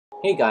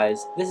Hey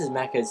guys, this is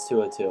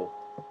MacHeads202,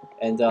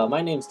 and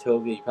my name's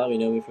Toby. You probably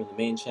know me from the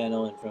main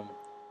channel and from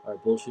our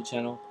bullshit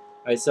channel.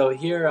 Alright, so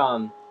here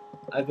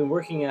I've been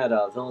working at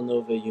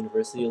Villanova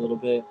University a little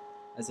bit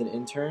as an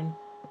intern,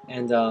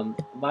 and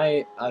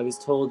I was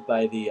told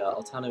by the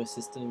autonomous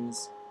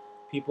systems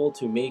people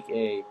to make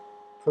a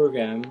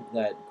program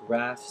that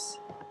graphs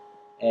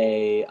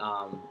a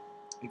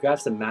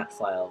mat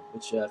file,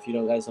 which if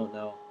you guys don't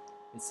know,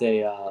 it's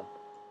a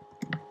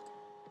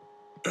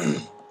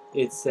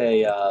it's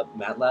a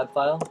MATLAB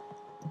file.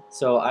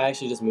 So I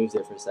actually just moved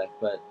it for a sec,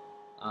 but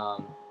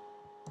um,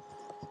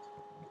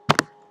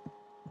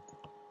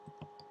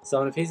 so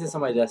I'm gonna paste this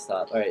on my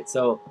desktop. All right,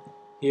 so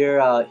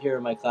here are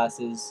my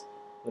classes,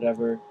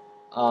 whatever.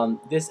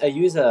 This I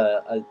use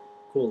a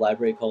cool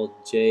library called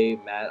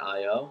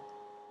JMatIO,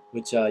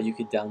 which you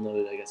could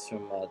download, I guess,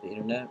 from the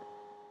internet.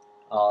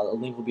 A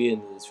link will be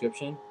in the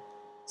description.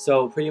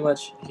 So pretty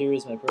much here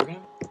is my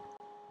program.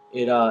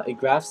 It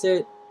graphs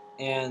it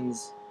and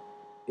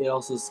it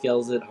also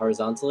scales it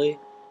horizontally.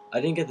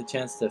 I didn't get the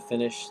chance to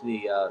finish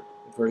the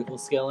vertical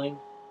scaling,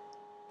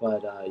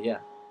 but yeah.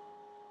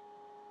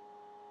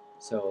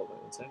 So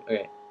wait one sec.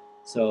 Okay,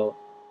 so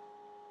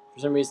for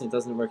some reason it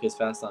doesn't work as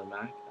fast on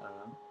Mac. I don't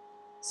know.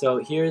 So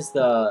here's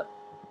the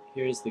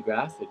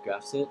graph. It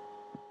graphs it,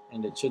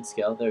 and it should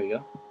scale. There we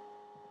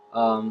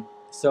go.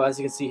 So as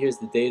you can see, here's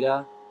the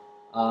data.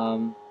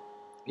 Um,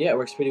 yeah, it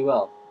works pretty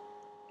well,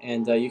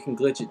 and you can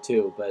glitch it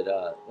too, but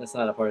that's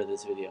not a part of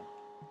this video.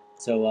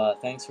 So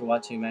thanks for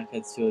watching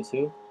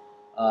MacHeads202.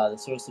 The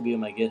source will be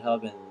on my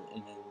GitHub and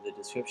in the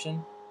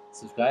description.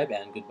 Subscribe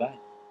and goodbye.